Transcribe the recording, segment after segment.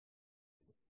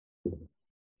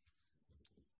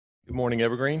Good morning,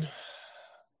 Evergreen.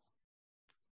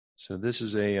 So this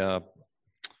is a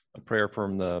prayer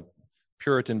from the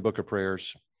Puritan Book of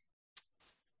Prayers.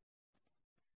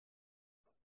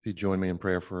 If you join me in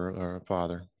prayer for our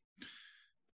Father.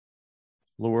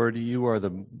 Lord, you are the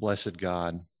blessed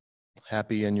God,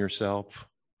 happy in yourself,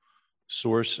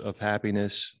 source of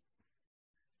happiness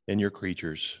in your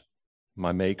creatures,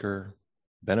 my maker,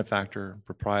 benefactor,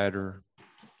 proprietor,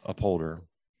 upholder.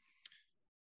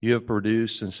 You have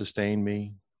produced and sustained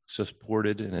me,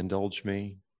 supported and indulged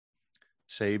me,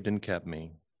 saved and kept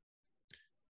me.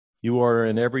 You are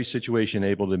in every situation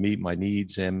able to meet my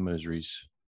needs and miseries.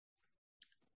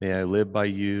 May I live by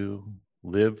you,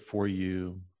 live for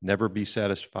you, never be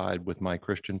satisfied with my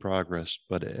Christian progress,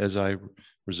 but as I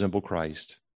resemble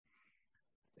Christ,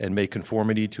 and may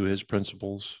conformity to his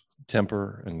principles,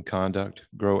 temper, and conduct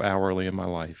grow hourly in my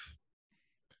life.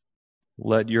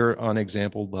 Let your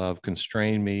unexampled love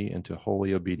constrain me into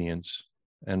holy obedience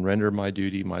and render my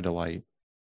duty my delight.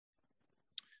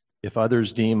 If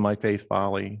others deem my faith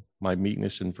folly, my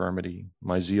meekness infirmity,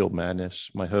 my zeal madness,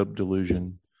 my hope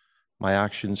delusion, my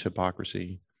actions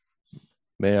hypocrisy,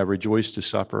 may I rejoice to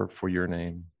suffer for your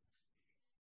name.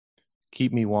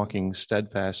 Keep me walking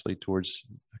steadfastly towards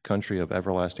the country of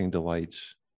everlasting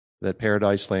delights, that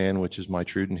paradise land which is my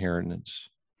true inheritance.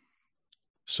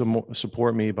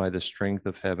 Support me by the strength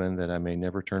of heaven, that I may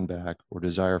never turn back or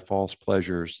desire false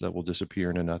pleasures that will disappear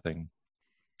into nothing.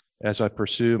 As I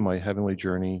pursue my heavenly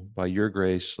journey, by your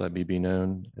grace, let me be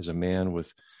known as a man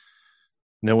with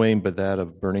no aim but that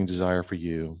of burning desire for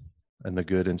you and the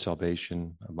good and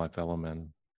salvation of my fellow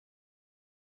men.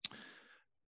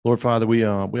 Lord Father, we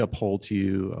uphold to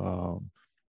you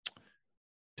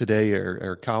today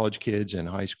our college kids and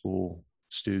high school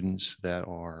students that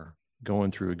are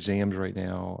going through exams right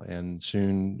now and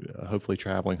soon hopefully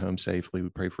traveling home safely. We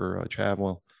pray for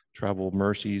travel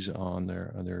mercies on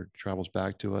their travels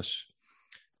back to us.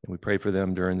 And we pray for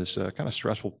them during this kind of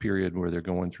stressful period where they're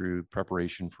going through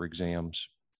preparation for exams.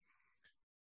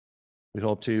 We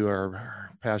hope to our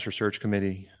pastor search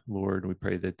committee, Lord, we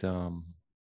pray that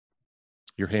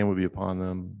your hand would be upon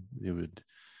them. You would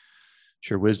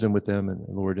share wisdom with them. And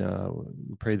Lord,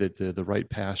 we pray that the right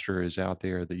pastor is out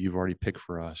there that you've already picked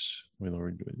for us.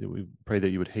 Lord, we pray that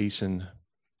you would hasten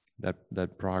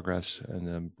that progress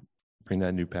and bring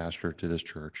that new pastor to this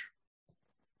church.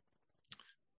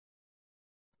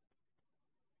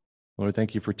 Lord,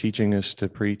 thank you for teaching us to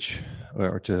preach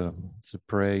or to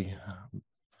pray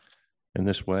in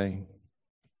this way.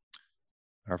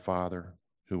 Our Father,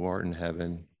 who art in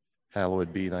heaven,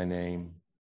 hallowed be thy name.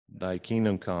 Thy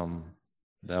kingdom come,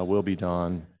 thy will be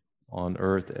done on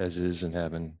earth as it is in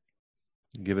heaven.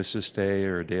 Give us this day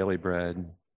our daily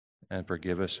bread, and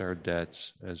forgive us our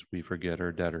debts as we forget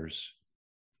our debtors.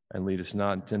 And lead us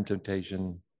not into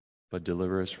temptation, but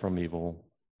deliver us from evil.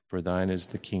 For thine is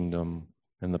the kingdom,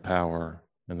 and the power,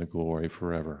 and the glory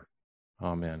forever.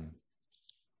 Amen.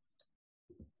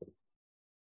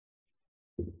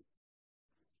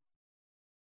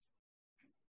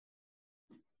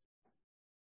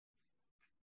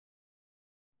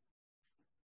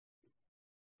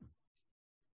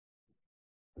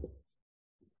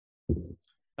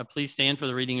 Please stand for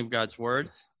the reading of God's word.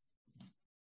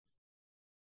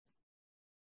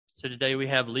 So today we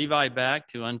have Levi back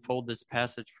to unfold this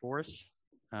passage for us.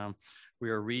 We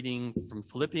are reading from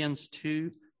Philippians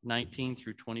 2:19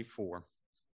 through 24.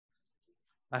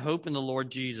 I hope in the Lord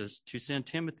Jesus to send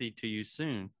Timothy to you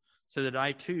soon, so that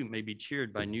I too may be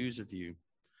cheered by news of you.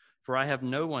 For I have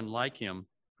no one like him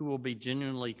who will be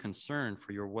genuinely concerned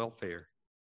for your welfare.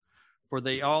 For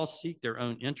they all seek their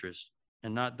own interests,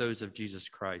 and not those of Jesus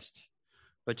Christ.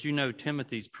 But you know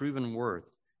Timothy's proven worth,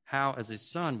 how as a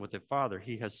son with a father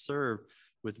he has served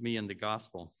with me in the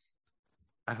gospel.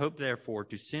 I hope, therefore,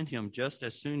 to send him just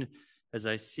as soon as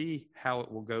I see how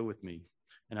it will go with me,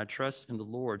 and I trust in the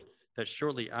Lord that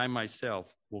shortly I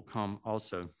myself will come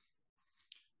also.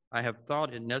 I have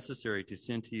thought it necessary to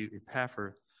send to you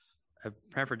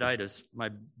Epaphroditus, my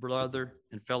brother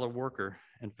and fellow worker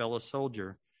and fellow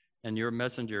soldier, and your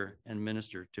messenger and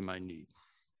minister to my need.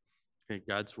 Okay,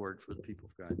 God's word for the people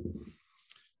of God.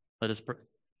 Let us pray.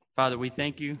 Father, we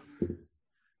thank you.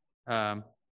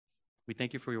 We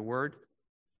thank you for your word,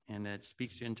 and that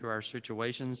speaks into our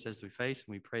situations as we face.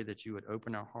 And we pray that you would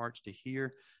open our hearts to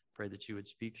hear. Pray that you would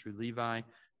speak through Levi.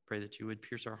 Pray that you would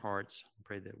pierce our hearts.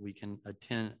 Pray that we can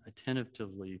attend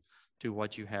attentively to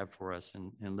what you have for us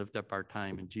and lift up our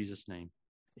time in Jesus' name.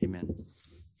 Amen.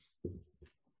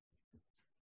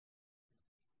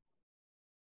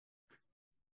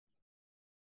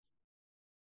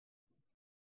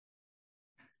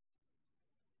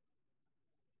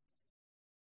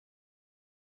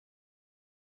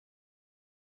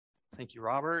 Thank you,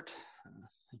 Robert.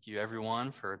 Thank you,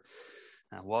 everyone, for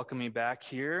welcoming me back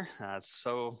here. It's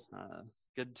so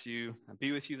good to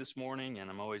be with you this morning, and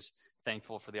I'm always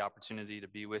thankful for the opportunity to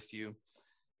be with you.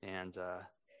 And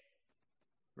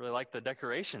really like the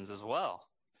decorations as well.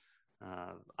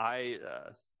 I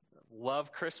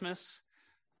love Christmas.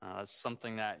 It's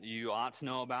something that you ought to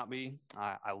know about me.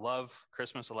 I love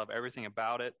Christmas. I love everything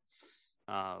about it.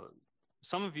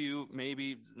 Some of you,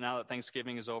 maybe now that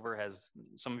Thanksgiving is over,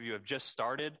 some of you have just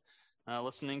started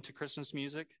listening to Christmas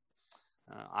music.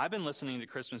 I've been listening to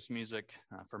Christmas music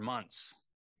for months.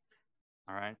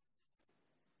 All right.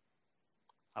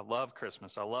 I love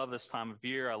Christmas. I love this time of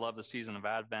year. I love the season of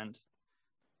Advent.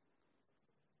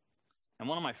 And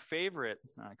one of my favorite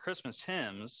Christmas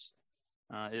hymns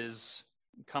is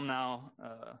Come Thou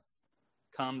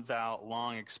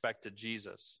Long Expected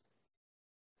Jesus.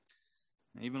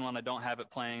 And even when I don't have it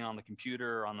playing on the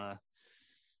computer or on the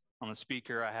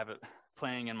speaker, I have it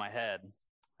playing in my head.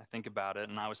 I think about it,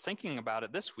 and I was thinking about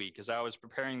it this week as I was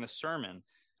preparing the sermon,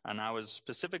 and I was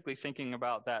specifically thinking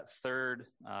about that third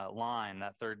line,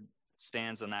 that third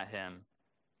stanza in that hymn.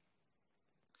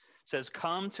 It says,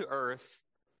 "Come to earth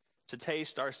to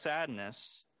taste our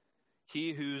sadness,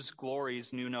 he whose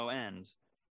glories knew no end.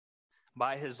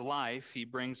 By his life he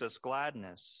brings us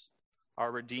gladness,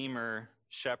 our Redeemer,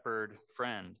 Shepherd,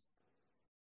 Friend.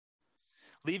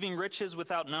 Leaving riches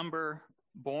without number,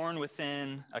 born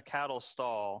within a cattle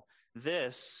stall,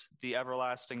 this, the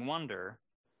everlasting wonder,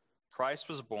 Christ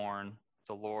was born,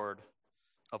 the Lord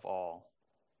of all."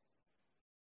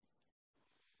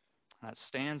 That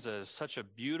stanza is such a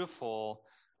beautiful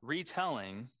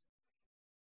retelling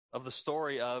of the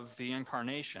story of the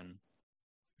incarnation,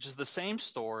 which is the same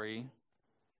story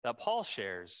that Paul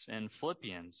shares in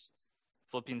Philippians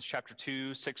chapter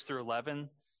 2, 6 through 11,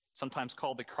 sometimes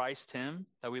called the Christ hymn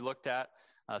that we looked at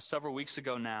several weeks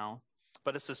ago now.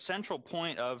 But it's the central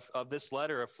point of this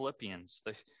letter of Philippians,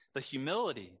 the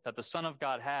humility that the Son of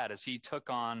God had as he took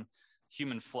on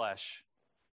human flesh.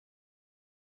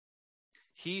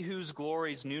 He whose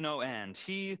glories knew no end,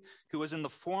 he who was in the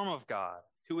form of God,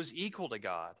 who was equal to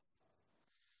God.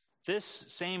 This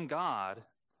same God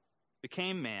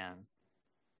became man.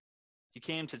 He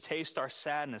came to taste our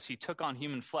sadness. He took on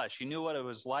human flesh. He knew what it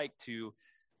was like to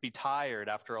be tired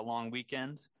after a long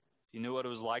weekend. He knew what it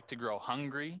was like to grow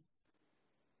hungry.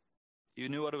 He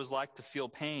knew what it was like to feel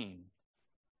pain,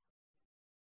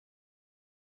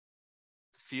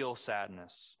 to feel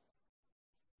sadness.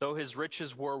 Though his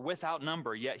riches were without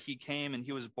number, yet he came and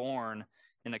he was born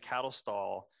in a cattle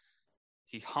stall.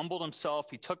 He humbled himself.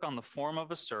 He took on the form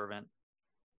of a servant.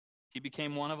 He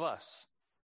became one of us.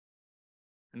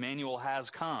 Emmanuel has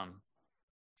come.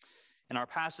 In our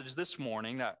passage this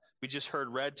morning that we just heard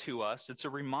read to us, it's a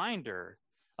reminder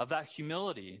of that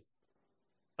humility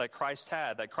that Christ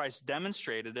had, that Christ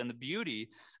demonstrated in the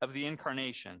beauty of the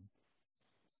incarnation.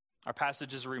 Our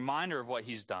passage is a reminder of what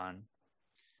he's done.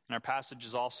 And our passage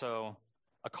is also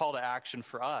a call to action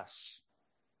for us,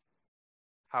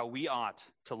 how we ought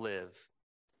to live.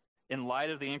 In light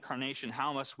of the incarnation,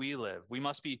 how must we live? We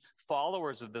must be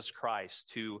followers of this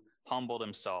Christ who humbled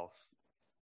himself.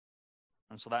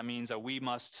 And so that means that we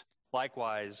must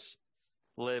likewise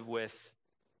live with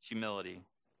humility.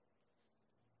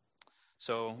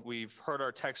 So we've heard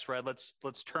our text read.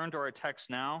 Let's turn to our text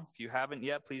now. If you haven't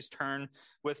yet, please turn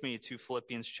with me to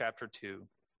Philippians chapter 2.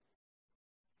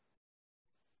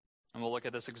 And we'll look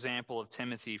at this example of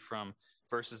Timothy from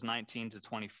verses 19 to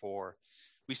 24.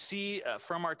 We see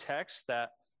from our text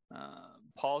that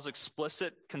Paul's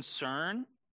explicit concern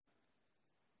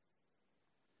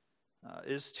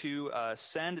is to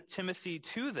send Timothy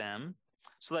to them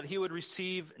so that he would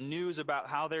receive news about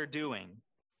how they're doing.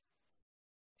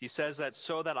 He says that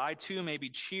so that I too may be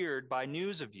cheered by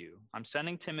news of you. I'm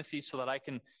sending Timothy so that I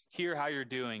can hear how you're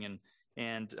doing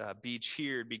and be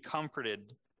cheered, be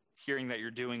comforted, hearing that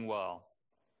you're doing well.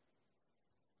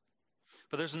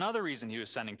 But there's another reason he was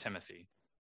sending Timothy.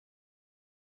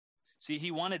 See,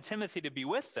 he wanted Timothy to be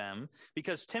with them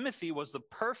because Timothy was the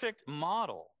perfect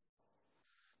model.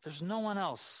 There's no one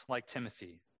else like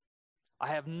Timothy. I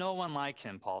have no one like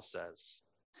him, Paul says.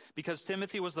 Because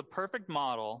Timothy was the perfect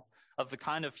model of the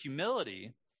kind of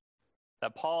humility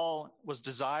that Paul was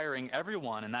desiring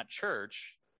everyone in that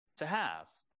church to have.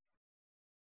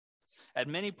 At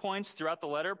many points throughout the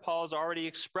letter, Paul has already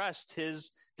expressed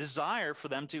his desire for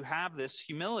them to have this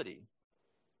humility.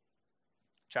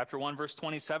 Chapter 1, verse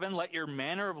 27, let your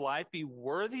manner of life be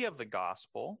worthy of the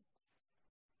gospel,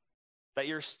 that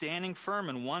you're standing firm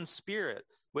in one spirit,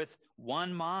 with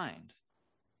one mind,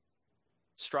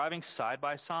 striving side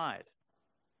by side.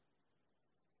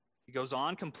 He goes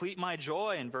on, complete my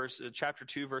joy in chapter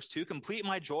 2, verse 2. Complete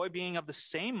my joy being of the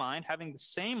same mind, having the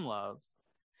same love,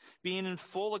 being in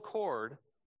full accord,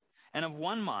 and of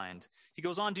one mind. He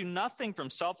goes on, do nothing from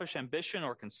selfish ambition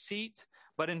or conceit,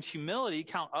 but in humility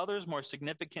count others more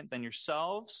significant than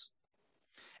yourselves.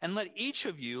 And let each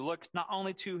of you look not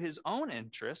only to his own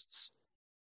interests,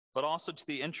 but also to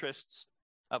the interests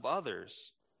of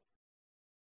others.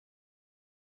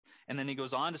 And then he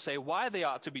goes on to say why they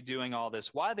ought to be doing all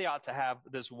this, why they ought to have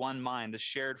this one mind, this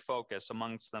shared focus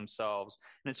amongst themselves.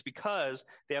 And it's because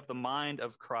they have the mind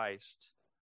of Christ,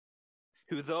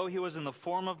 who, though he was in the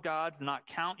form of God, did not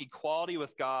count equality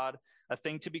with God a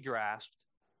thing to be grasped,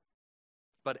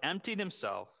 but emptied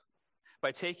himself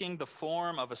by taking the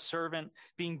form of a servant,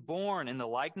 being born in the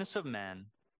likeness of men,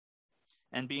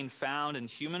 and being found in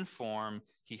human form,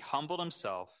 he humbled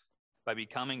himself by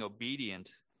becoming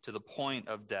obedient to the point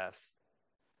of death.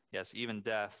 Yes, even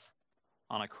death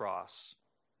on a cross.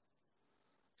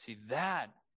 See,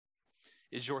 that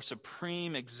is your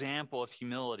supreme example of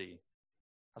humility.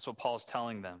 That's what Paul's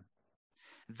telling them.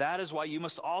 That is why you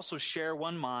must also share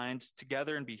one mind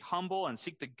together and be humble and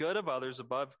seek the good of others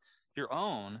above your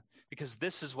own, because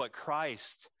this is what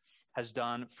Christ has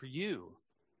done for you.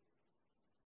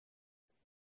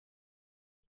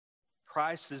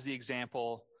 Christ is the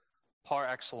example par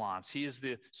excellence. He is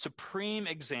the supreme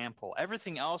example.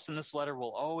 Everything else in this letter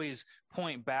will always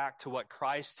point back to what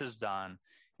Christ has done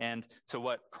and to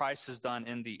what Christ has done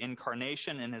in the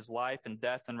incarnation, in his life and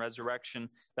death and resurrection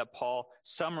that Paul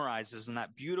summarizes in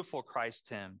that beautiful Christ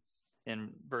hymn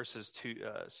in verses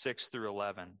 6 through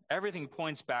 11. Everything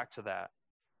points back to that.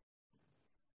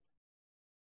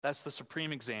 That's the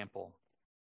supreme example.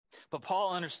 But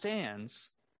Paul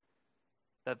understands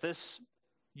that this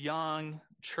young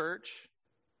church,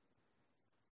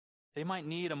 they might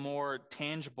need a more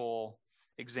tangible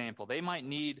example. They might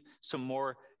need some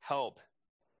more help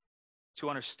to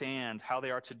understand how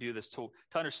they are to do this, to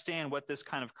understand what this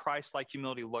kind of Christ-like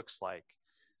humility looks like.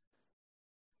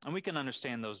 And we can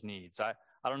understand those needs. I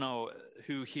don't know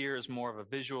who here is more of a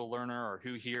visual learner or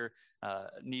who here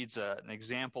needs an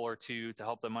example or two to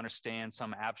help them understand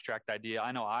some abstract idea.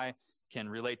 I know I can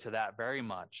relate to that very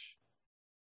much.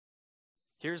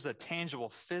 Here's a tangible,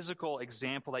 physical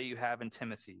example that you have in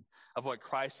Timothy of what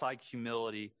Christ-like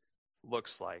humility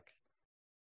looks like.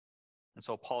 And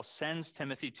so Paul sends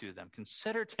Timothy to them.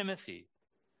 Consider Timothy.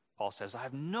 Paul says, I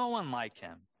have no one like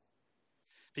him,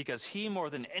 because he, more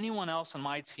than anyone else on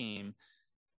my team,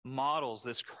 models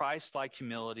this Christ-like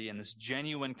humility and this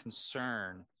genuine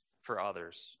concern for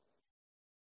others.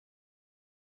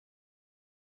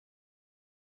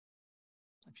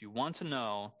 If you want to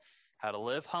know how to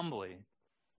live humbly,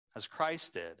 as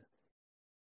Christ did,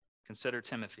 consider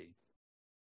Timothy.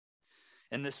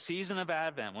 In this season of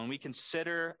Advent, when we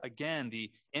consider, again,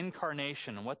 the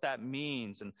incarnation and what that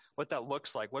means and what that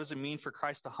looks like, what does it mean for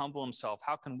Christ to humble himself?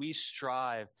 How can we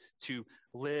strive to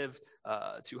live,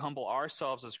 to humble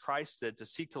ourselves as Christ did, to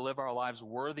seek to live our lives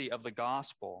worthy of the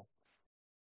gospel?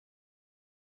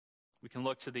 We can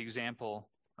look to the example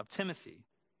of Timothy,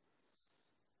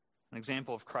 an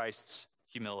example of Christ's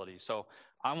humility. So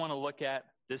I want to look at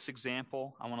this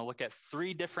example. I want to look at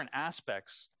 3 different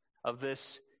aspects of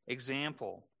this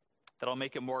example that'll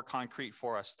make it more concrete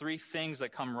for us. 3 things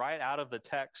that come right out of the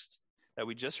text that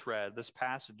we just read, this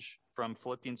passage from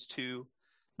Philippians 2,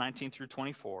 19 through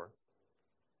 24.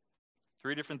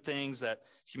 3 different things that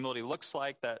humility looks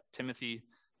like that Timothy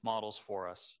models for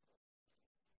us.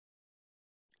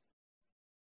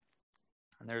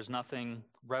 And there's nothing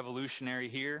revolutionary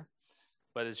here,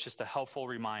 but it's just a helpful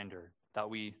reminder that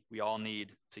we all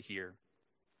need to hear.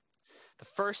 The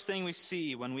first thing we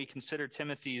see when we consider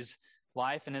Timothy's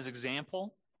life and his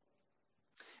example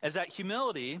is that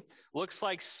humility looks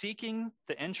like seeking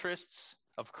the interests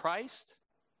of Christ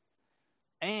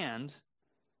and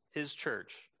his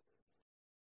church.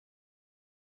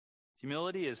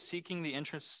 Humility is seeking the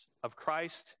interests of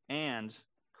Christ and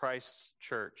Christ's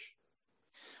church.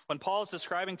 When Paul is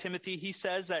describing Timothy, he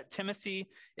says that Timothy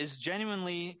is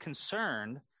genuinely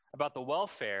concerned about the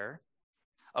welfare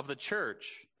of the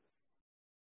church,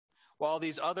 while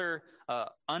these other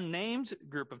unnamed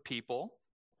group of people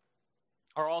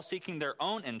are all seeking their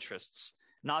own interests,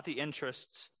 not the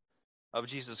interests of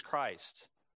Jesus Christ.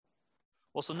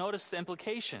 Well, so notice the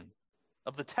implication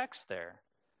of the text there.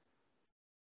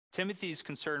 Timothy's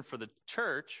concerned for the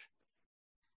church.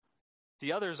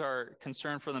 The others are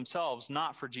concerned for themselves,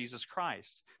 not for Jesus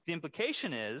Christ. The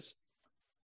implication is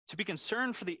to be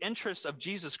concerned for the interests of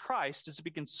Jesus Christ is to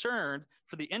be concerned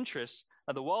for the interests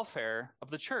of the welfare of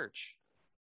the church.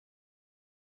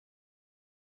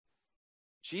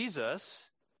 Jesus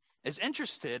is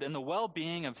interested in the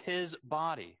well-being of his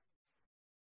body.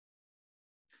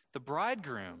 The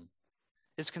bridegroom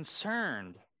is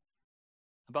concerned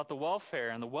about the welfare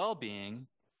and the well-being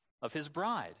of his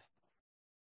bride.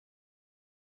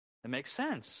 It makes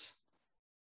sense.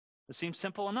 It seems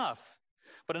simple enough.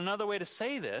 But another way to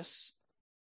say this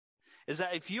is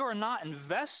that if you are not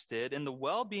invested in the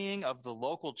well-being of the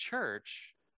local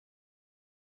church,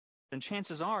 then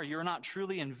chances are you're not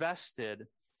truly invested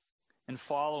in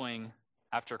following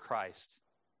after Christ.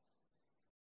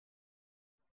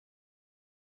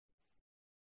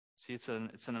 See, it's an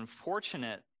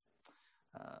unfortunate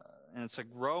and it's a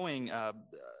growing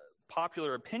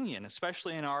popular opinion,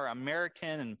 especially in our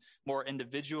American and more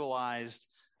individualized,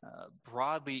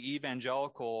 broadly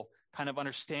evangelical kind of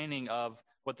understanding of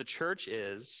what the church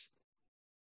is,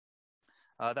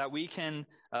 that we can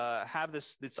have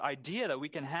this idea that we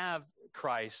can have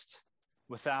Christ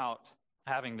without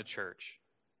having the church.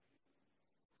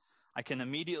 I can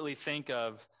immediately think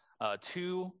of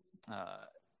two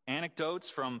anecdotes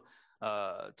from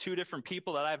two different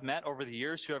people that I've met over the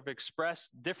years who have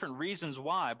expressed different reasons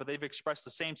why, but they've expressed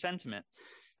the same sentiment.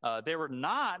 They were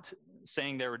not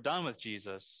saying they were done with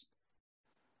Jesus,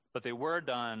 but they were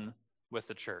done with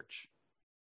the church.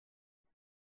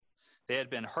 They had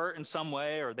been hurt in some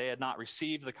way, or they had not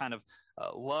received the kind of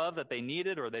love that they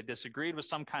needed, or they disagreed with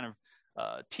some kind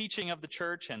of teaching of the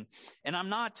church. And I'm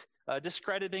not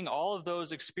discrediting all of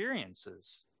those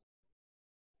experiences.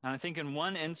 And I think in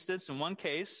one instance, in one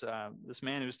case, this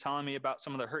man who was telling me about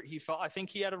some of the hurt he felt, I think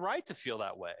he had a right to feel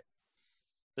that way.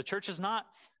 The church is not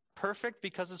perfect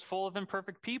because it's full of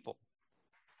imperfect people.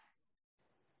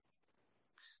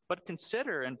 But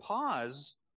consider and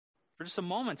pause for just a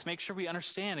moment to make sure we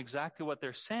understand exactly what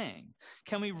they're saying.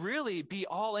 Can we really be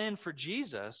all in for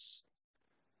Jesus,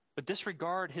 but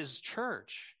disregard his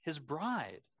church, his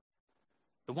bride,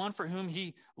 the one for whom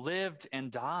he lived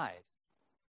and died?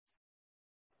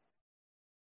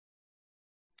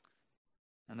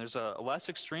 And there's a less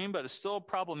extreme, but it's still a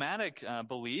problematic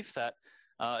belief that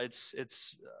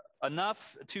it's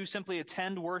enough to simply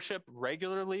attend worship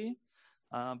regularly,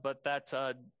 but that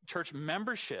church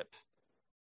membership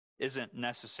isn't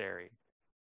necessary.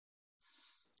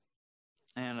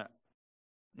 And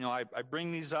I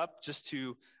bring these up just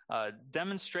to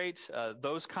demonstrate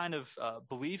those kind of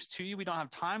beliefs to you. We don't have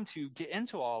time to get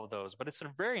into all of those, but it's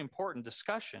a very important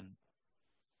discussion.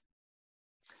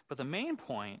 But the main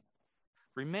point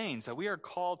remains that we are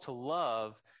called to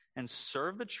love and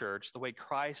serve the church the way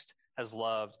Christ has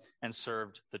loved and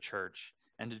served the church,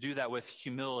 and to do that with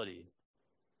humility.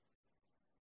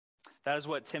 That is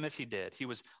what Timothy did. He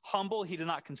was humble. He did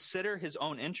not consider his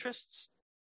own interests,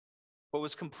 but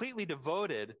was completely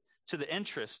devoted to the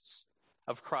interests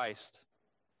of Christ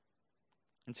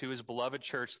and to his beloved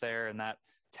church there in that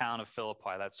town of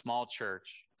Philippi, that small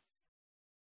church.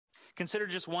 Consider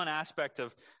just one aspect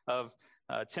of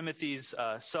Timothy's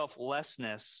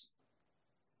selflessness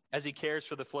as he cares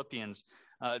for the Philippians.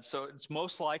 So it's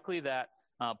most likely that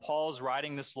Paul's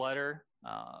writing this letter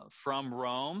from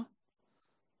Rome.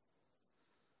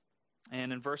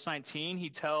 And in verse 19, he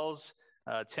tells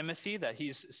Timothy that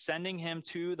he's sending him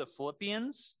to the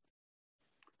Philippians,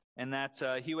 and that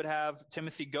he would have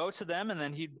Timothy go to them, and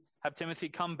then he'd have Timothy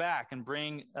come back and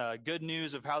bring good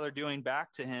news of how they're doing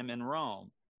back to him in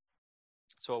Rome.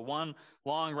 So one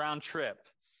long round trip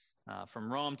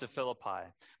from Rome to Philippi.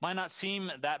 Might not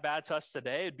seem that bad to us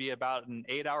today. It'd be about an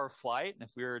 8-hour flight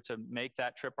if we were to make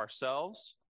that trip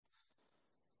ourselves.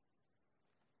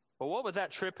 But what would that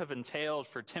trip have entailed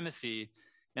for Timothy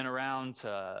in around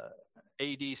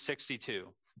AD 62?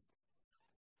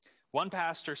 One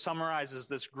pastor summarizes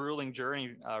this grueling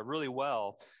journey really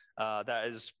well that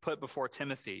is put before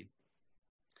Timothy.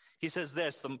 He says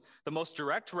this: the most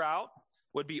direct route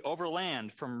would be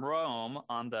overland from Rome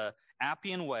on the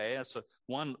Appian Way. That's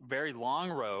one very long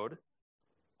road,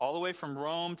 all the way from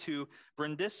Rome to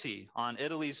Brindisi on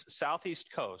Italy's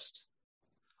southeast coast,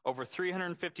 over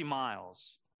 350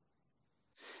 miles.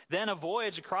 Then a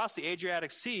voyage across the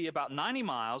Adriatic Sea, about 90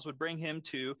 miles, would bring him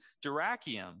to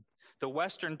Dyrrhachium, the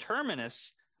western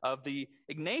terminus of the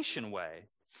Egnatian Way.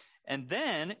 And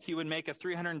then he would make a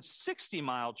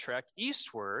 360-mile trek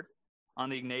eastward on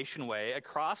the Egnatian Way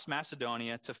across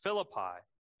Macedonia to Philippi.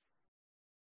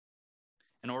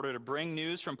 In order to bring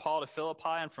news from Paul to Philippi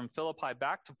and from Philippi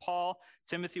back to Paul,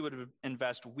 Timothy would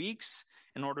invest weeks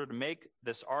in order to make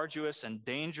this arduous and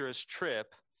dangerous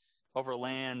trip over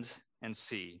land and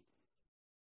sea.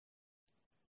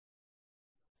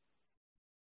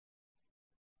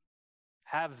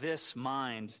 Have this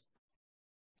mind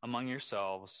among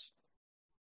yourselves,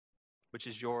 which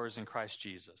is yours in Christ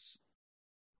Jesus.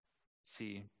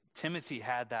 See, Timothy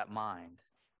had that mind.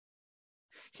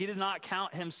 He did not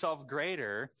count himself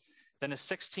greater than a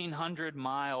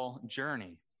 1,600-mile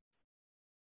journey.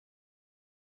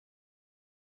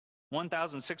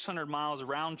 1,600 miles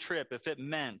round trip if it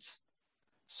meant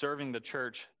serving the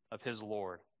church of his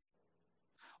Lord.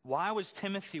 Why was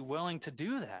Timothy willing to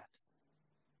do that?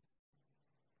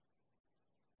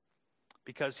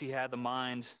 Because he had the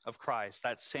mind of Christ,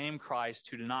 that same Christ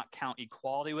who did not count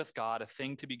equality with God a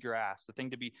thing to be grasped, a thing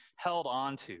to be held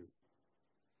onto,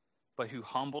 but who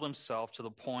humbled himself to the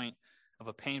point of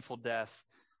a painful death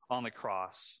on the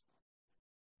cross.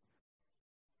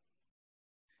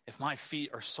 If my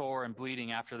feet are sore and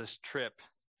bleeding after this trip,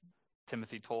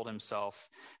 Timothy told himself,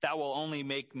 that will only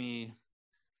make me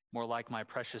more like my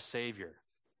precious Savior,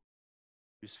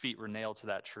 whose feet were nailed to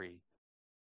that tree.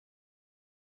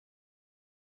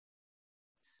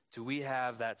 Do we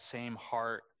have that same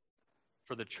heart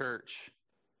for the church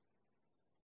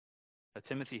that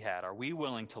Timothy had? Are we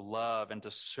willing to love and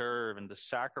to serve and to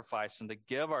sacrifice and to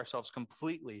give ourselves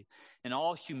completely in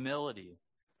all humility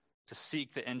to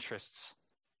seek the interests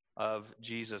of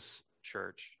Jesus'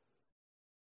 church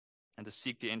and to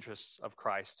seek the interests of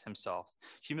Christ himself?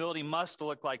 Humility must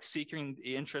look like seeking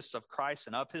the interests of Christ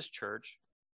and of his church.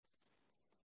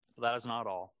 But that is not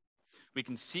all. We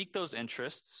can seek those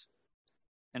interests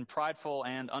in prideful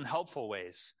and unhelpful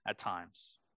ways at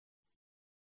times.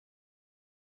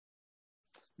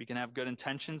 We can have good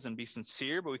intentions and be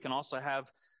sincere, but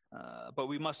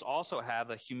we must also have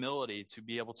the humility to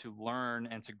be able to learn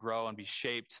and to grow and be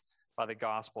shaped by the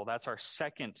gospel. That's our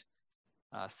second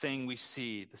thing we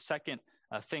see. The second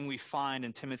thing we find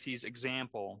in Timothy's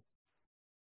example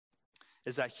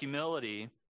is that humility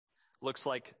looks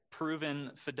like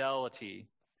proven fidelity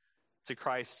to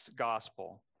Christ's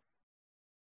gospel.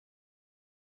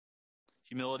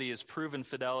 Humility is proven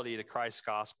fidelity to Christ's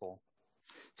gospel.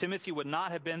 Timothy would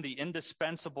not have been the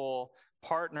indispensable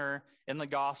partner in the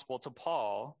gospel to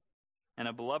Paul and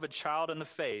a beloved child in the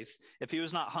faith if he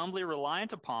was not humbly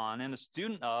reliant upon and a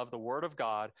student of the Word of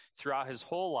God throughout his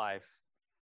whole life.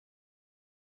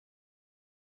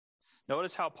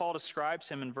 Notice how Paul describes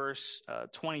him in verse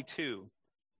 22.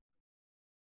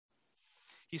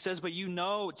 He says, "But you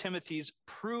know Timothy's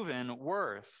proven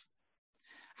worth.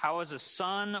 How as a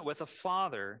son with a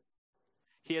father,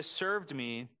 he has served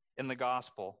me in the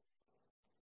gospel."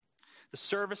 The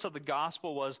service of the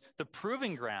gospel was the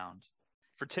proving ground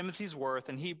for Timothy's worth,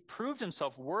 and he proved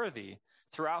himself worthy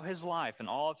throughout his life and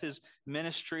all of his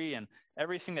ministry and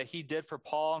everything that he did for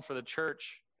Paul and for the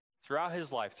church. Throughout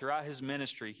his life, throughout his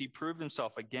ministry, he proved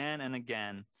himself again and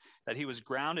again that he was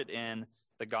grounded in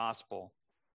the gospel.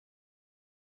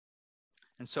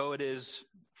 And so it is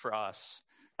for us.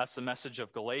 That's the message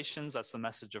of Galatians. That's the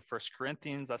message of 1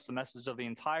 Corinthians. That's the message of the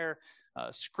entire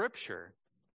Scripture,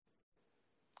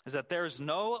 is that there is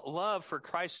no love for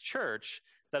Christ's church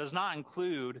that does not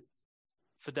include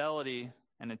fidelity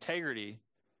and integrity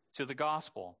to the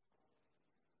gospel.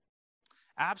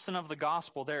 Absent of the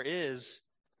gospel, there is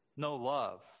no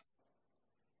love.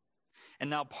 And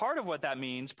now part of what that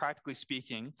means, practically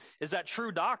speaking, is that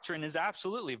true doctrine is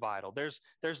absolutely vital.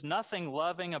 There's nothing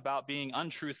loving about being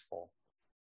untruthful.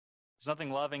 There's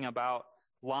nothing loving about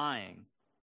lying,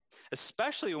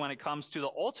 especially when it comes to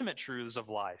the ultimate truths of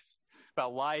life,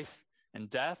 about life and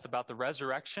death, about the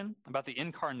resurrection, about the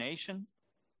incarnation,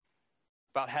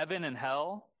 about heaven and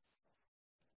hell.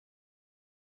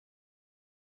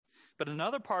 But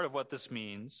another part of what this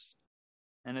means,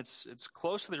 and it's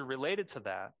closely related to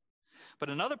that, but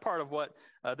another part of what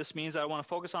this means that I want to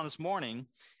focus on this morning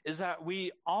is that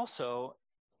we also,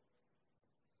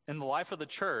 in the life of the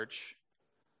church,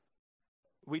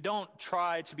 we don't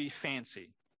try to be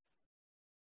fancy.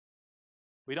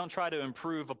 We don't try to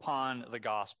improve upon the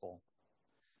gospel.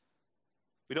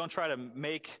 We don't try to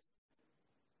make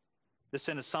this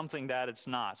into something that it's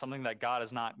not, something that God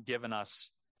has not given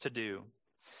us to do.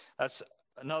 That's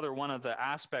another one of the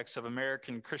aspects of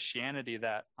American Christianity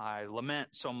that I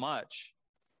lament so much.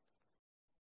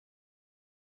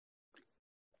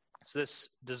 It's this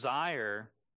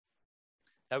desire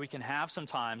that we can have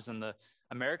sometimes in the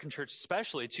American church,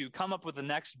 especially, to come up with the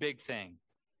next big thing,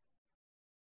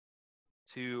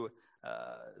 to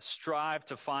strive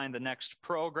to find the next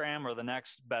program or the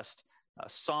next best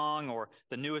song or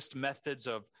the newest methods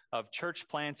of church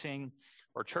planting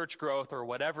or church growth or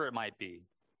whatever it might be.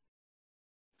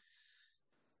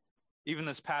 Even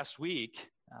this past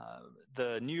week,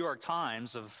 the New York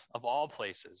Times, of all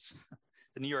places,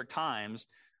 the New York Times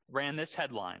ran this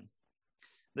headline.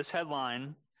 This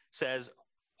headline says,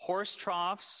 "Horse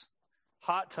troughs,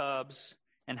 hot tubs,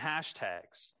 and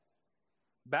hashtags.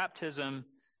 Baptism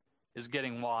is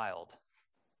getting wild.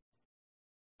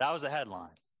 That was the headline.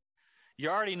 You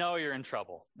already know you're in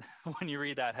trouble when you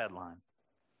read that headline.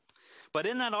 But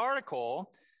in that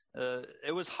article,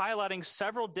 it was highlighting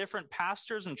several different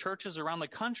pastors and churches around the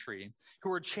country who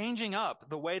were changing up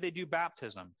the way they do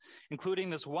baptism, including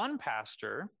this one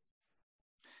pastor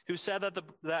who said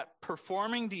that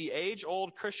performing the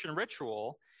age-old Christian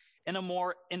ritual in a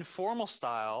more informal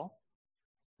style,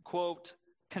 quote,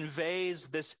 conveys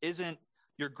this isn't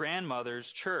your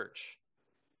grandmother's church.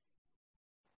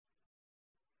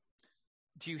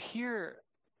 Do you hear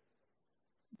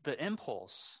the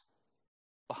impulse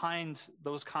behind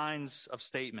those kinds of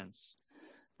statements?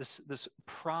 This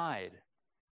pride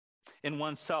in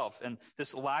oneself and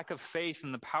this lack of faith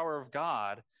in the power of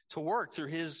God to work through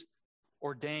his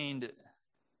ordained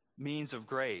means of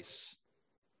grace.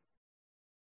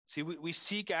 See, we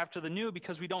seek after the new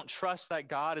because we don't trust that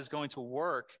God is going to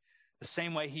work the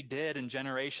same way he did in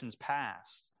generations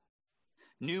past.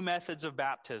 New methods of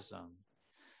baptism,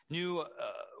 new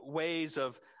ways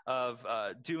of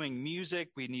doing music.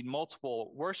 We need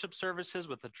multiple worship services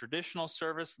with a traditional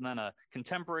service and then a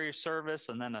contemporary service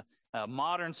and then a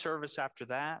modern service after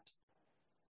that.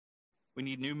 We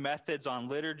need new methods on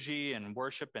liturgy and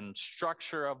worship and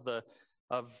structure of the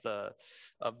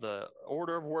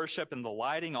order of worship and the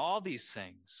lighting, all these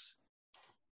things.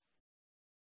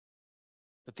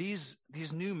 But these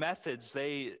new methods,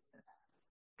 they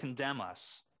condemn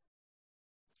us.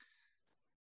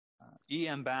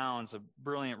 E.M. Bounds, a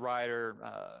brilliant writer,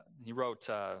 he wrote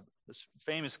this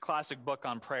famous classic book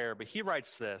on prayer, but he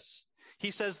writes this.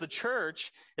 He says the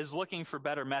church is looking for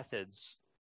better methods,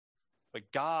 but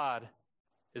God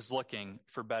is looking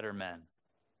for better men.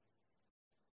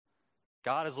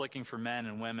 God is looking for men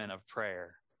and women of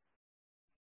prayer.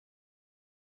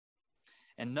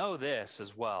 And know this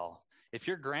as well. If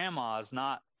your grandma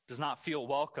does not feel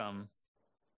welcome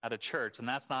at a church, then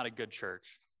that's not a good church.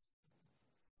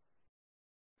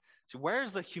 So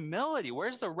where's the humility?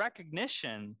 Where's the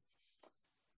recognition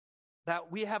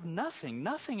that we have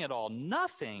nothing at all,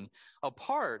 nothing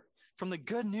apart from the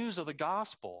good news of the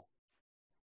gospel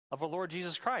of our Lord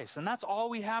Jesus Christ? And that's all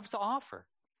we have to offer.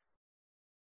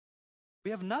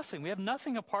 We have nothing. We have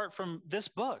nothing apart from this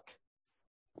book.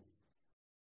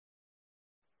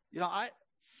 You know,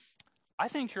 I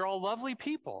think you're all lovely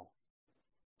people.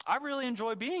 I really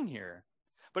enjoy being here.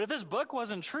 But if this book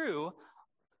wasn't true,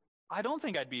 I don't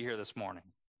think I'd be here this morning.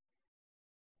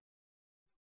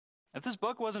 If this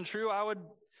book wasn't true, I would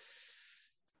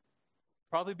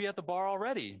probably be at the bar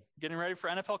already, getting ready for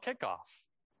NFL kickoff.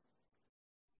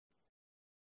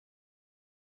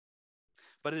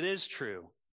 But it is true.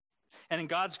 And in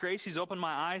God's grace, he's opened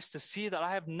my eyes to see that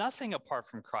I have nothing apart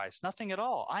from Christ, nothing at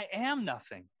all. I am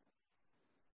nothing.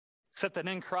 Except that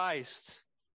in Christ,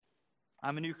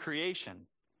 I'm a new creation.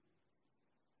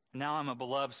 Now I'm a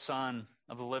beloved son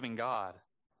of the living God.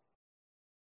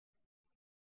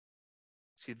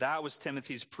 See, that was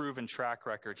Timothy's proven track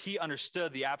record. He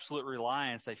understood the absolute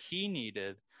reliance that he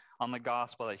needed on the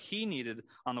gospel, that he needed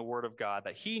on the word of God,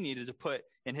 that he needed to put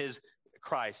in his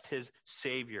Christ, his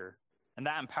Savior. And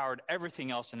that empowered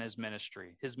everything else in his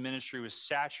ministry. His ministry was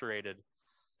saturated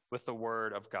with the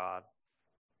word of God.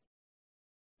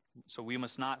 So we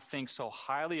must not think so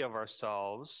highly of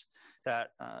ourselves that,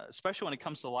 especially when it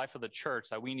comes to the life of the church,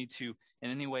 that we need to in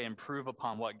any way improve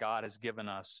upon what God has given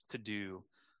us to do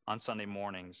on Sunday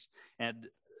mornings. And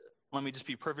let me just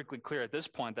be perfectly clear at this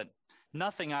point that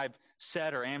nothing I've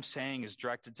said or am saying is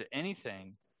directed to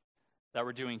anything that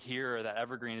we're doing here or that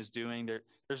Evergreen is doing.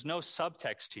 There's no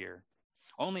subtext here.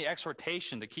 Only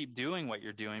exhortation to keep doing what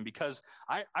you're doing, because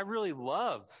I really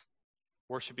love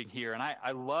worshiping here, and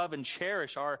I love and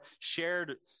cherish our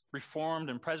shared Reformed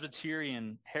and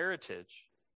Presbyterian heritage.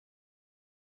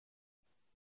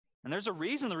 And there's a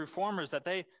reason the Reformers that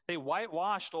they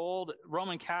whitewashed old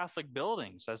Roman Catholic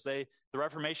buildings as the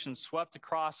Reformation swept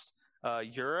across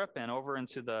Europe and over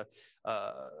into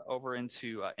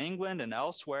England and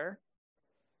elsewhere.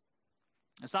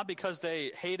 It's not because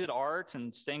they hated art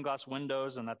and stained glass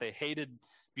windows and that they hated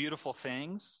beautiful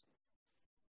things.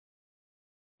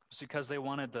 It's because they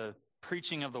wanted the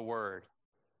preaching of the word.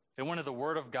 They wanted the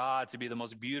word of God to be the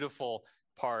most beautiful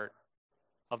part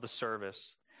of the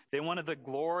service. They wanted the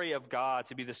glory of God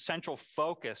to be the central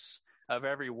focus of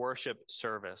every worship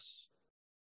service.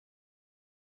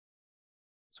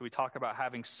 So we talk about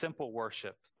having simple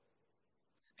worship,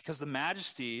 because the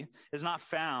majesty is not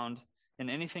found in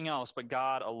anything else but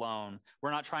God alone.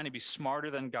 We're not trying to be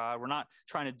smarter than God. We're not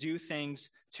trying to do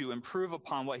things to improve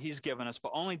upon what he's given us,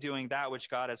 but only doing that which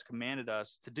God has commanded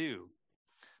us to do.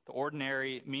 The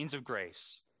ordinary means of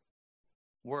grace,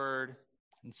 word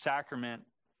and sacrament,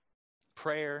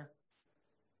 prayer,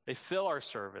 they fill our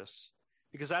service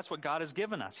because that's what God has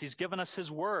given us. He's given us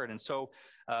his word. And so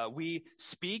we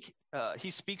speak,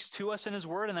 he speaks to us in his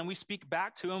word, and then we speak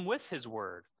back to him with his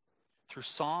word through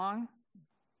song,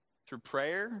 through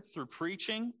prayer, through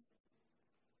preaching.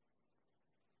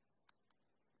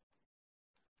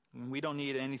 And we don't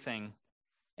need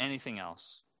anything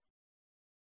else.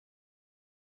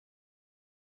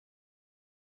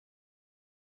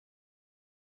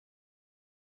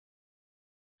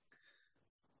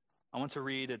 I want to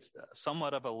read, it's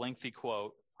somewhat of a lengthy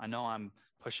quote. I know I'm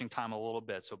pushing time a little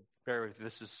bit, so bear with me.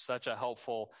 This is such a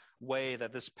helpful way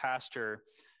that this pastor,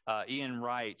 Ian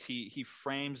Wright, he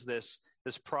frames this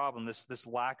problem, this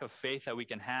lack of faith that we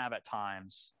can have at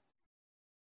times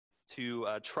to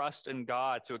trust in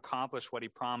God to accomplish what he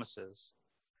promises.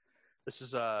 This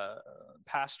is a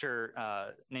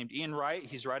pastor named Ian Wright.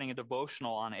 He's writing a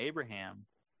devotional on Abraham,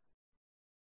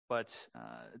 but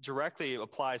directly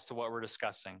applies to what we're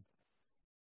discussing.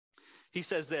 He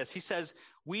says this, he says,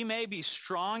 we may be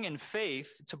strong in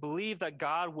faith to believe that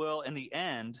God will, in the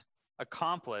end,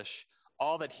 accomplish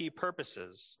all that he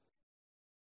purposes.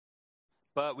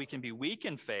 But we can be weak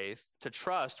in faith to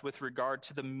trust with regard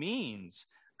to the means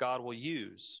God will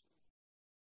use.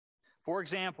 For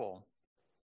example,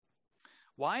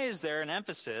 why is there an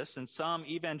emphasis in some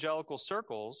evangelical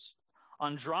circles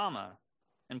on drama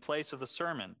in place of the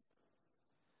sermon?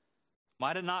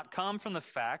 Might it not come from the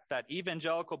fact that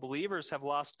evangelical believers have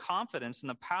lost confidence in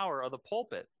the power of the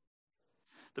pulpit?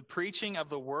 The preaching of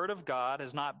the word of God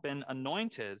has not been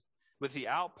anointed with the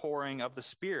outpouring of the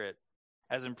Spirit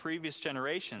as in previous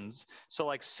generations. So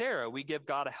like Sarah, we give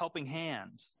God a helping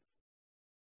hand.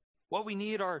 What we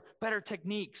need are better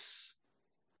techniques.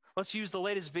 Let's use the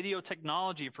latest video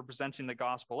technology for presenting the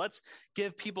gospel. Let's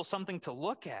give people something to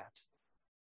look at.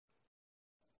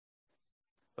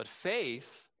 But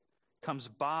faith comes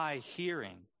by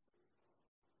hearing,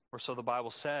 or so the Bible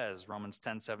says, Romans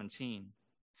 10:17.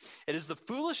 It is the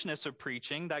foolishness of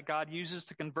preaching that God uses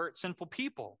to convert sinful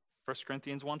people, 1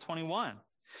 Corinthians 1:21.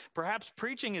 Perhaps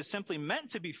preaching is simply meant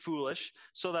to be foolish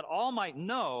so that all might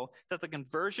know that the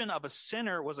conversion of a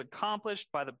sinner was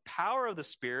accomplished by the power of the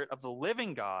Spirit of the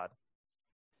living God,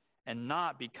 and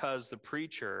not because the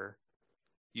preacher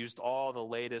used all the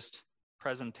latest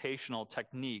presentational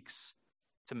techniques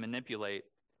to manipulate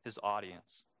his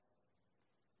audience.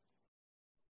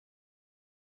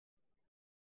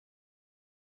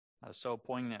 That is so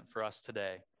poignant for us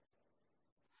today.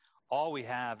 All we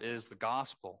have is the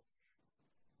gospel.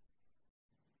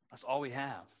 That's all we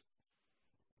have.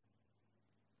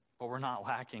 But we're not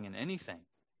lacking in anything.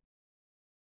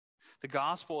 The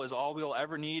gospel is all we'll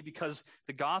ever need because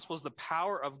the gospel is the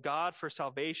power of God for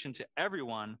salvation to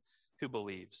everyone who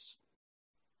believes.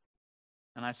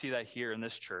 And I see that here in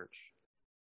this church.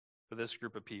 For this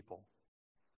group of people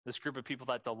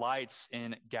that delights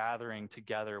in gathering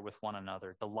together with one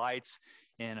another, delights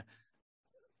in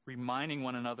reminding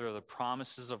one another of the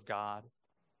promises of God,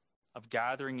 of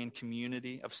gathering in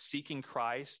community, of seeking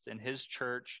Christ and his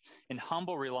church in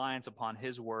humble reliance upon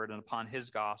his word and upon his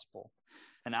gospel,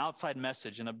 an outside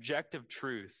message, an objective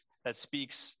truth that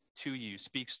speaks to you,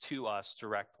 speaks to us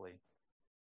directly.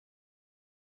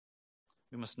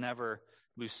 We must never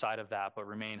lose sight of that, but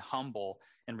remain humble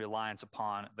in reliance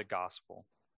upon the gospel.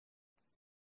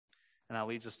 And that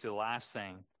leads us to the last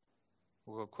thing.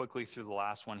 We'll go quickly through the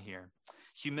last one here.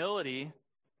 Humility,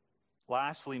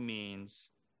 lastly, means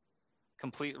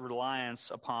complete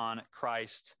reliance upon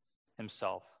Christ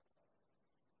himself.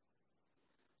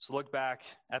 So look back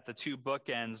at the two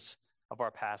bookends of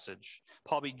our passage.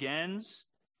 Paul begins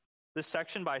this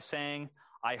section by saying,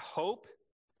 I hope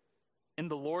in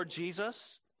the Lord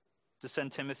Jesus to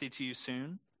send Timothy to you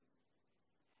soon.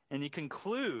 And he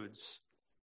concludes,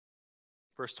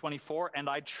 verse 24, and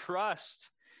I trust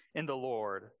in the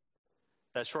Lord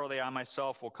that shortly I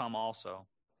myself will come also.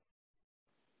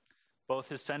 Both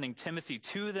his sending Timothy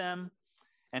to them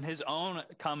and his own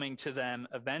coming to them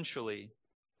eventually,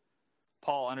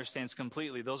 Paul understands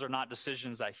completely those are not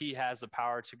decisions that he has the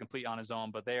power to complete on his own,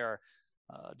 but they are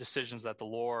decisions that the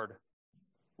Lord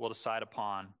will decide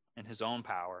upon in his own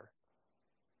power.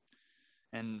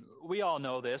 And we all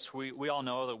know this. We all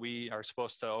know that we are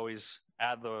supposed to always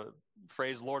add the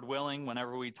phrase, Lord willing,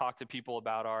 whenever we talk to people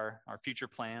about our future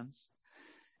plans.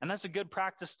 And that's a good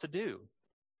practice to do.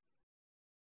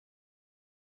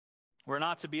 We're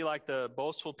not to be like the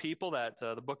boastful people that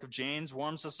the book of James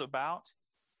warns us about,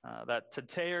 that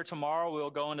today or tomorrow we'll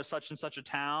go into such and such a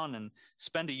town and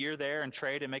spend a year there and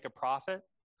trade and make a profit.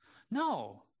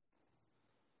 No.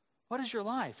 What is your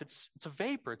life? It's a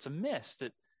vapor. It's a mist.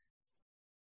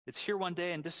 It's here one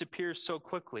day and disappears so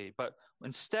quickly. But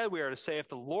instead, we are to say, if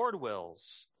the Lord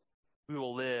wills, we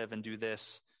will live and do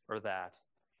this or that.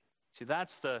 See,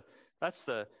 that's the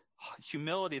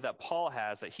humility that Paul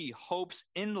has, that he hopes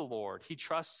in the Lord. He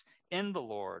trusts in the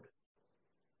Lord.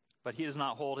 But he does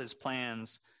not hold his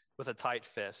plans with a tight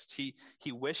fist.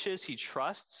 He wishes, he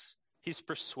trusts, he's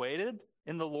persuaded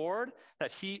in the Lord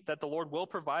that the Lord will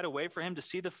provide a way for him to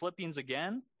see the Philippians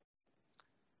again.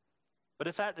 But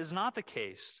if that is not the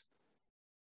case,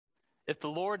 if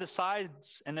the Lord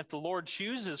decides and if the Lord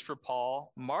chooses for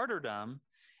Paul martyrdom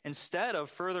instead of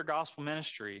further gospel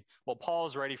ministry, well, Paul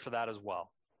is ready for that as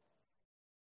well.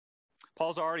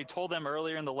 Paul's already told them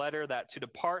earlier in the letter that to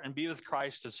depart and be with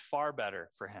Christ is far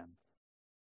better for him.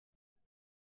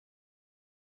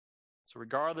 So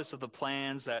regardless of the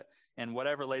plans and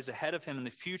whatever lays ahead of him in the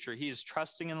future, he is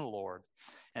trusting in the Lord.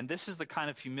 And this is the kind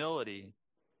of humility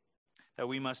that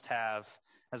we must have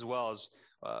as well. As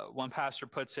one pastor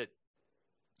puts it,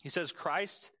 he says,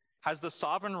 Christ has the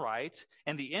sovereign right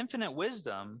and the infinite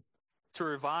wisdom to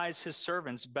revise his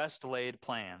servants' best laid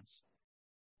plans.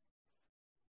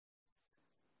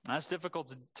 That's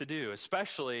difficult to do,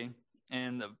 especially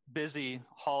in the busy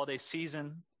holiday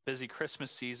season, busy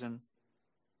Christmas season.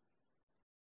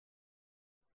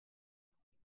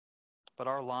 But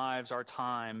our lives, our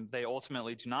time, they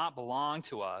ultimately do not belong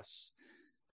to us.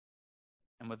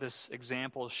 And what this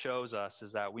example shows us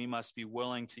is that we must be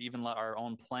willing to even let our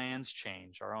own plans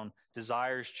change, our own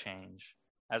desires change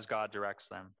as God directs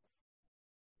them.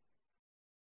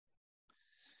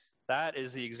 That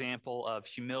is the example of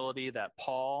humility that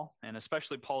Paul, and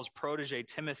especially Paul's protege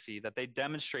Timothy, that they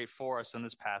demonstrate for us in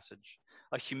this passage.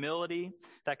 A humility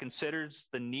that considers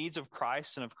the needs of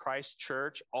Christ and of Christ's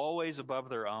church always above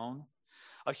their own.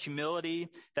 A humility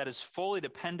that is fully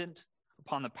dependent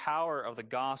upon the power of the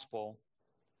gospel,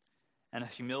 and a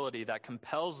humility that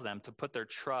compels them to put their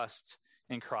trust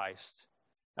in Christ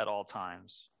at all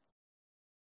times.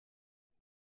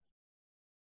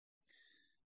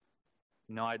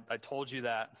 You know, I told you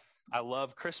that I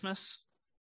love Christmas.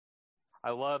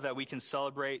 I love that we can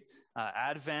celebrate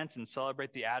Advent and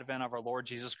celebrate the advent of our Lord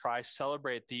Jesus Christ,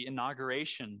 celebrate the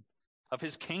inauguration of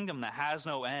his kingdom that has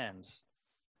no end,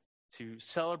 to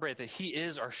celebrate that he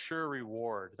is our sure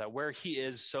reward, that where he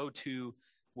is, so too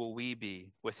will we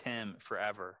be with him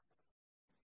forever.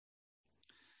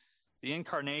 The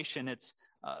incarnation, it's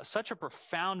such a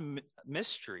profound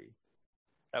mystery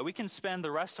that we can spend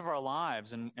the rest of our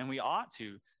lives, and we ought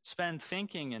to spend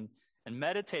thinking and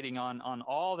meditating on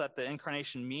all that the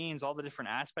incarnation means, all the different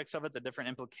aspects of it, the different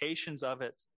implications of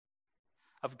it,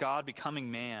 of God becoming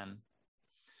man.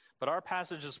 But our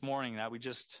passage this morning that we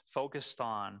just focused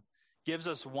on gives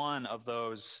us one of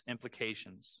those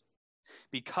implications.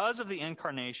 Because of the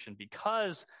incarnation,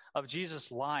 because of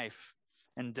Jesus' life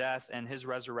and death and his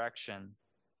resurrection,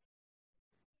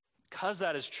 because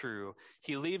that is true,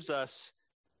 he leaves us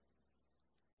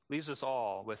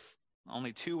all with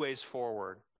only two ways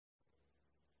forward.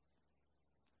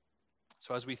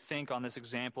 So as we think on this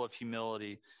example of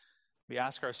humility, we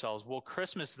ask ourselves, will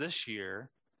Christmas this year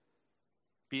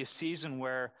be a season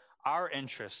where our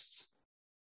interests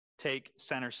take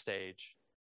center stage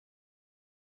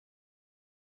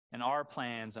and our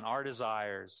plans and our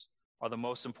desires are the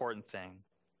most important thing?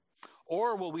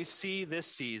 Or will we see this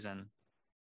season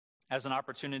as an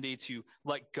opportunity to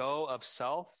let go of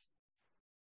self,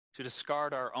 to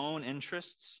discard our own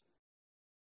interests,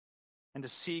 and to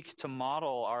seek to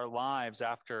model our lives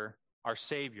after our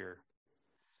Savior,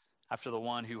 after the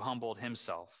one who humbled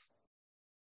himself?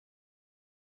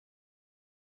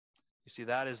 You see,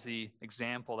 that is the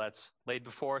example that's laid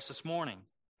before us this morning.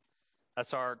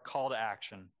 That's our call to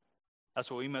action. That's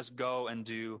what we must go and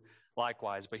do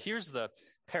likewise. But here's the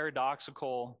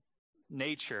paradoxical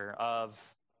nature of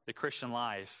the Christian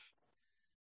life.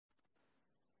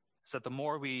 It's that the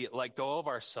more we let go of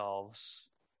ourselves,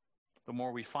 the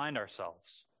more we find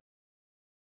ourselves.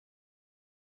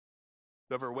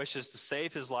 Whoever wishes to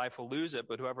save his life will lose it,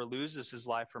 but whoever loses his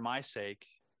life for my sake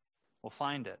will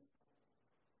find it.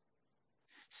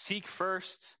 Seek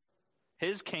first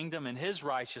his kingdom and his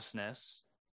righteousness,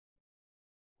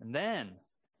 and then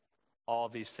all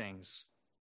of these things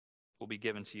will be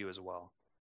given to you as well.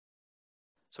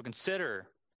 So consider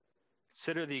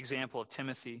the example of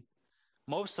Timothy.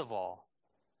 Most of all,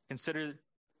 consider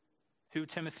who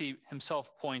Timothy himself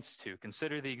points to.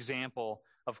 Consider the example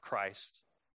of Christ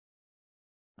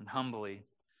and humbly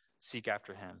seek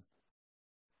after him.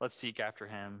 Let's seek after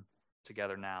him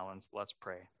together now, and let's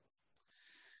pray.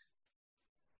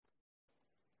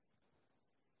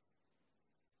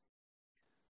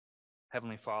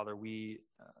 Heavenly Father, we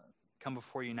come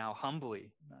before you now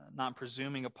humbly, not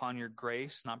presuming upon your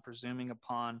grace, not presuming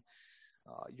upon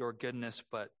your goodness,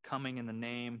 but coming in the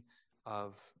name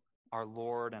of our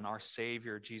Lord and our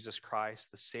Savior, Jesus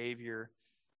Christ, the Savior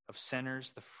of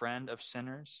sinners, the friend of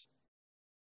sinners.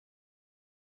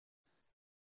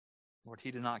 Lord,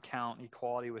 he did not count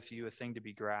equality with you a thing to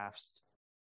be grasped,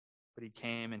 but he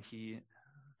came and he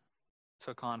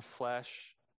took on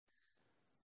flesh.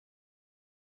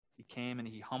 He came and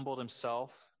he humbled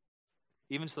himself,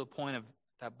 even to the point of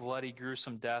that bloody,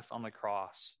 gruesome death on the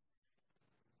cross,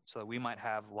 so that we might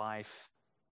have life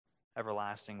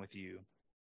everlasting with you.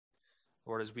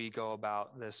 Lord, as we go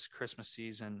about this Christmas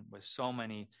season with so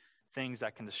many things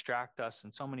that can distract us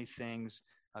and so many things,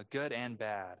 good and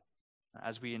bad,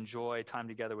 as we enjoy time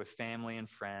together with family and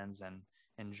friends and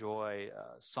enjoy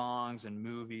songs and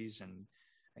movies and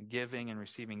giving and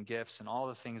receiving gifts and all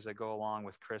the things that go along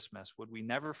with Christmas, would we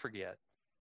never forget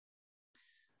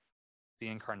the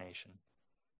incarnation?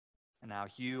 And now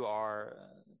you are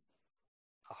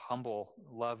a humble,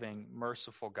 loving,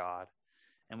 merciful God.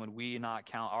 And would we not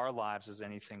count our lives as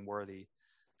anything worthy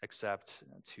except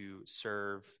to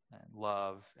serve and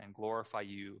love and glorify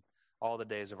you all the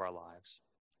days of our lives?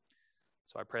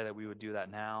 So I pray that we would do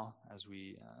that now as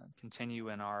we continue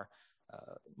in our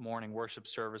morning worship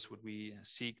service. Would we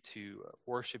seek to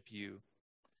worship you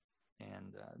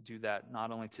and do that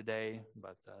not only today,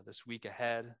 but this week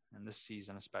ahead and this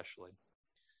season especially.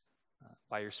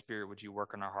 By your Spirit, would you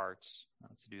work in our hearts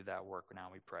to do that work now,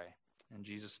 we pray. In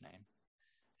Jesus' name,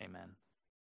 amen.